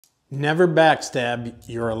Never backstab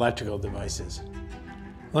your electrical devices.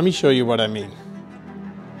 Let me show you what I mean.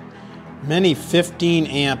 Many 15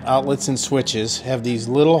 amp outlets and switches have these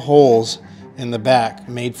little holes in the back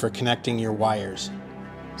made for connecting your wires.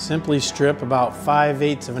 Simply strip about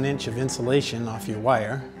 5/8 of an inch of insulation off your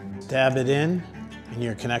wire, stab it in, and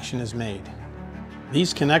your connection is made.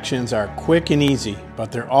 These connections are quick and easy, but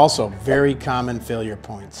they're also very common failure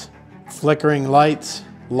points. Flickering lights,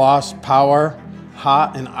 lost power,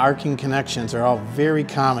 hot and arcing connections are all very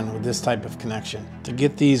common with this type of connection. To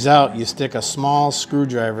get these out, you stick a small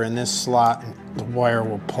screwdriver in this slot and the wire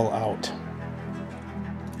will pull out.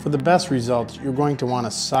 For the best results, you're going to want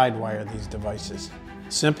to side wire these devices.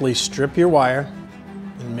 Simply strip your wire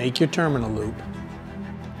and make your terminal loop.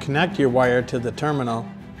 Connect your wire to the terminal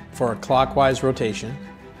for a clockwise rotation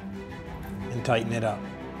and tighten it up.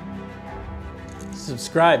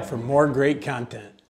 Subscribe for more great content.